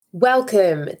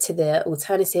Welcome to the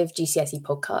Alternative GCSE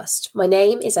podcast. My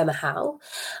name is Emma Howe.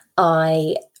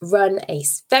 I run a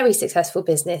very successful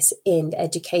business in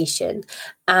education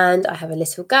and I have a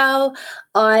little girl.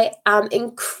 I am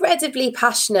incredibly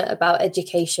passionate about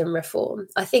education reform.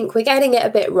 I think we're getting it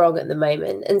a bit wrong at the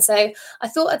moment. And so I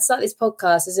thought I'd start this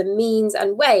podcast as a means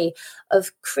and way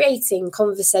of creating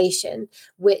conversation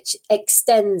which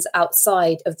extends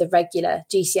outside of the regular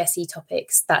GCSE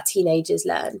topics that teenagers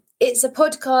learn. It's a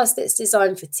podcast that's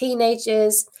designed for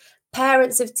teenagers,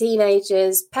 parents of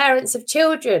teenagers, parents of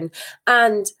children,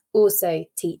 and also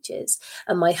teachers.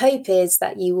 And my hope is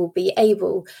that you will be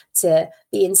able to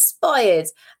be inspired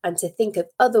and to think of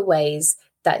other ways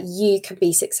that you can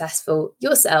be successful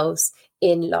yourselves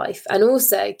in life, and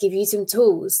also give you some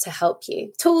tools to help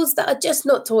you. Tools that are just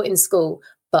not taught in school,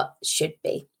 but should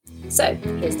be. So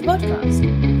here's the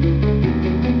podcast.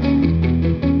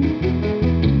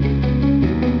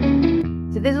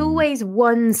 There's always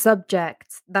one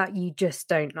subject that you just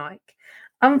don't like.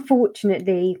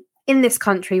 Unfortunately, in this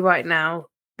country right now,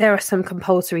 there are some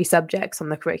compulsory subjects on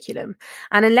the curriculum.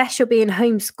 And unless you're being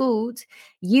homeschooled,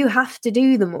 you have to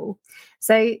do them all.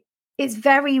 So it's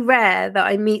very rare that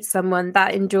I meet someone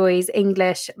that enjoys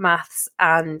English, maths,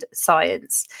 and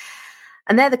science.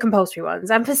 And they're the compulsory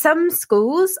ones. And for some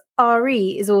schools,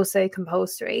 RE is also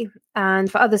compulsory.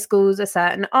 And for other schools, a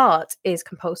certain art is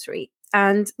compulsory.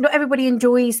 And not everybody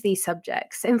enjoys these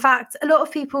subjects. In fact, a lot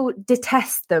of people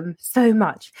detest them so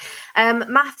much.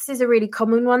 Maths is a really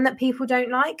common one that people don't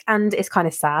like, and it's kind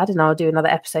of sad, and I'll do another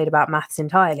episode about maths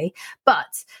entirely.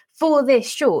 But for this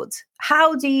short,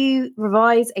 how do you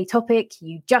revise a topic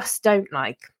you just don't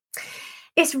like?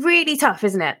 It's really tough,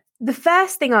 isn't it? The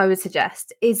first thing I would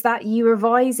suggest is that you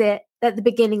revise it at the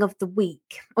beginning of the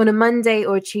week on a Monday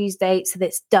or a Tuesday so that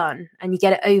it's done and you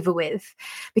get it over with.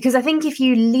 Because I think if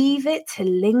you leave it to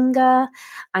linger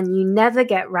and you never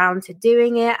get round to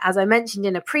doing it, as I mentioned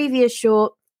in a previous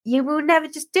short, you will never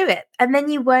just do it, and then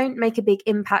you won't make a big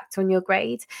impact on your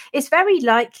grade. It's very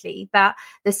likely that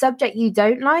the subject you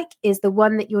don't like is the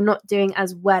one that you're not doing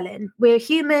as well in. We're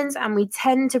humans and we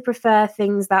tend to prefer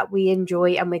things that we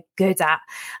enjoy and we're good at.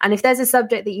 And if there's a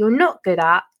subject that you're not good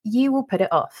at, you will put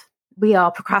it off. We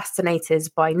are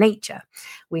procrastinators by nature.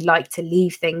 We like to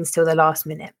leave things till the last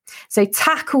minute. So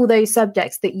tackle those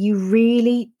subjects that you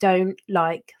really don't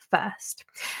like first.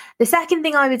 The second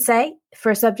thing I would say for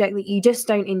a subject that you just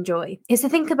don't enjoy is to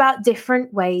think about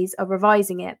different ways of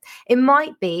revising it. It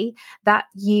might be that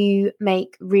you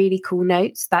make really cool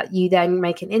notes that you then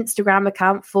make an Instagram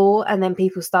account for, and then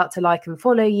people start to like and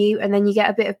follow you, and then you get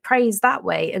a bit of praise that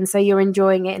way. And so you're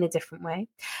enjoying it in a different way.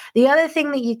 The other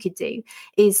thing that you could do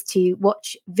is to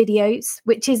watch videos,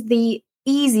 which is the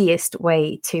easiest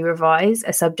way to revise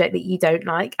a subject that you don't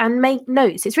like, and make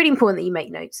notes. It's really important that you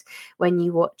make notes when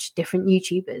you watch different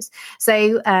YouTubers.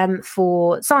 So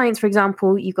for science, for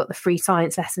example, you've got the free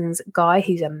science lessons guy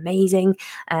who's amazing,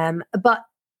 but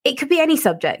it could be any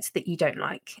subject that you don't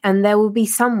like, and there will be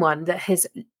someone that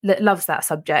loves that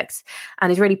subject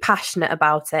and is really passionate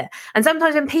about it. And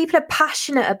sometimes when people are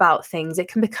passionate about things, it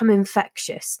can become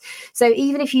infectious. So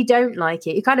even if you don't like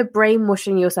it, you're kind of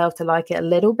brainwashing yourself to like it a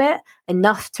little bit,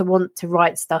 enough to want to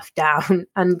write stuff down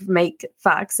and make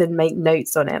facts and make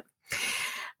notes on it.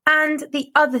 And the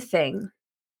other thing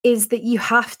is that you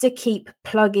have to keep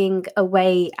plugging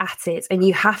away at it, and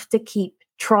you have to keep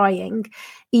trying,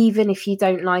 even if you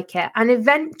don't like it. And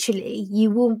eventually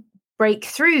you will break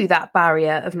through that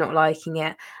barrier of not liking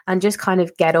it and just kind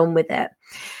of get on with it.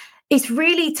 It's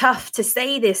really tough to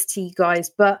say this to you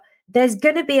guys, but there's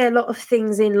going to be a lot of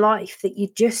things in life that you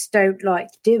just don't like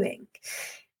doing.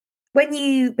 When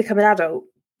you become an adult,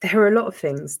 there are a lot of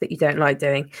things that you don't like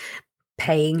doing.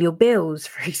 Paying your bills,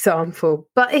 for example.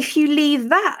 But if you leave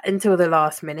that until the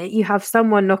last minute, you have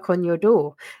someone knock on your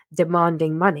door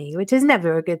demanding money, which is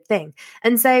never a good thing.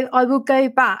 And so I will go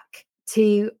back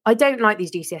to, I don't like these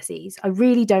GCSEs. I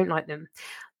really don't like them.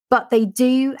 But they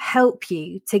do help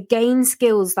you to gain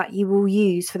skills that you will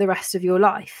use for the rest of your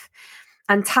life.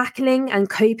 And tackling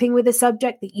and coping with a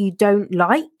subject that you don't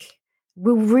like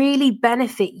will really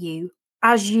benefit you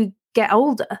as you get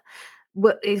older.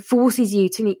 It forces you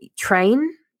to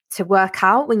train, to work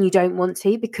out when you don't want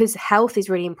to, because health is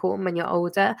really important when you're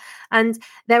older. And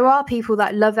there are people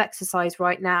that love exercise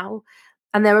right now,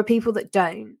 and there are people that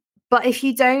don't. But if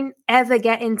you don't ever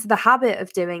get into the habit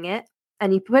of doing it,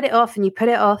 and you put it off and you put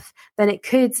it off, then it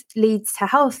could lead to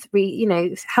health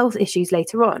issues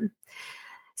later on.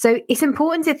 So it's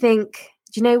important to think,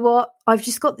 do you know what? I've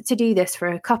just got to do this for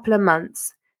a couple of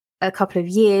months, a couple of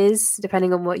years,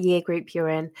 depending on what year group you're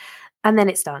in. And then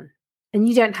it's done. And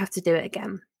you don't have to do it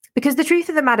again. Because the truth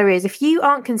of the matter is, if you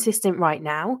aren't consistent right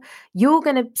now, you're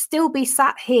going to still be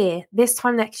sat here this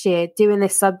time next year doing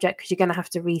this subject because you're going to have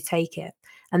to retake it.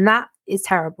 And that is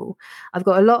terrible. I've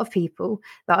got a lot of people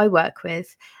that I work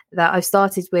with that I've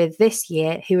started with this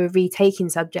year who are retaking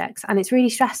subjects. And it's really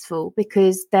stressful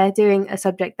because they're doing a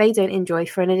subject they don't enjoy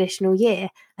for an additional year.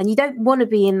 And you don't want to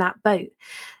be in that boat.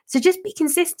 So just be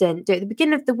consistent. Do it at the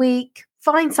beginning of the week.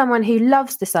 Find someone who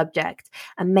loves the subject,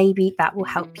 and maybe that will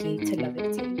help you to love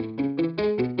it too.